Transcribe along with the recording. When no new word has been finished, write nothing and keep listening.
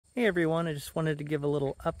Hey everyone, I just wanted to give a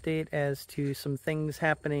little update as to some things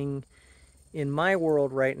happening in my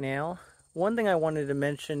world right now. One thing I wanted to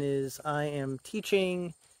mention is I am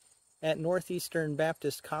teaching at Northeastern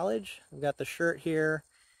Baptist College. I've got the shirt here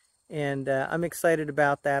and I'm excited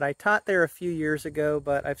about that. I taught there a few years ago,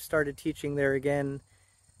 but I've started teaching there again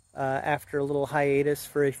after a little hiatus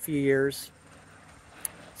for a few years.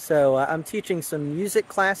 So I'm teaching some music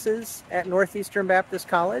classes at Northeastern Baptist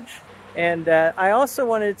College. And I also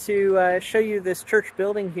wanted to show you this church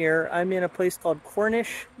building here. I'm in a place called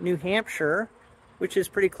Cornish, New Hampshire, which is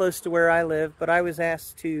pretty close to where I live, but I was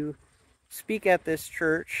asked to speak at this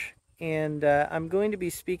church, and I'm going to be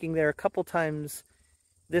speaking there a couple times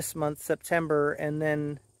this month, September, and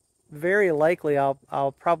then very likely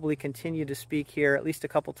I'll probably continue to speak here at least a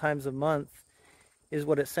couple times a month, is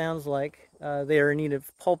what it sounds like. They are in need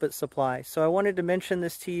of pulpit supply. So I wanted to mention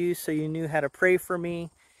this to you so you knew how to pray for me.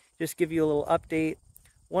 Just give you a little update.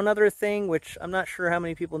 One other thing, which I'm not sure how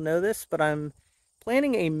many people know this, but I'm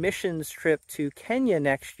planning a missions trip to Kenya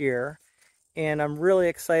next year, and I'm really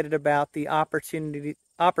excited about the opportunity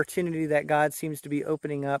that God seems to be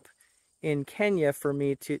opening up in Kenya for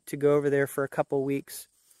me to go over there for a couple weeks.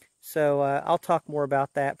 So I'll talk more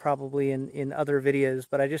about that probably in other videos,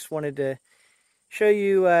 but I just wanted to show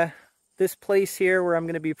you this place here where I'm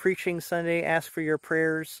going to be preaching Sunday. Ask for your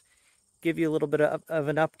prayers. Give you a little bit of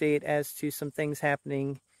an update as to some things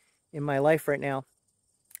happening in my life right now.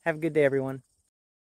 Have a good day, everyone.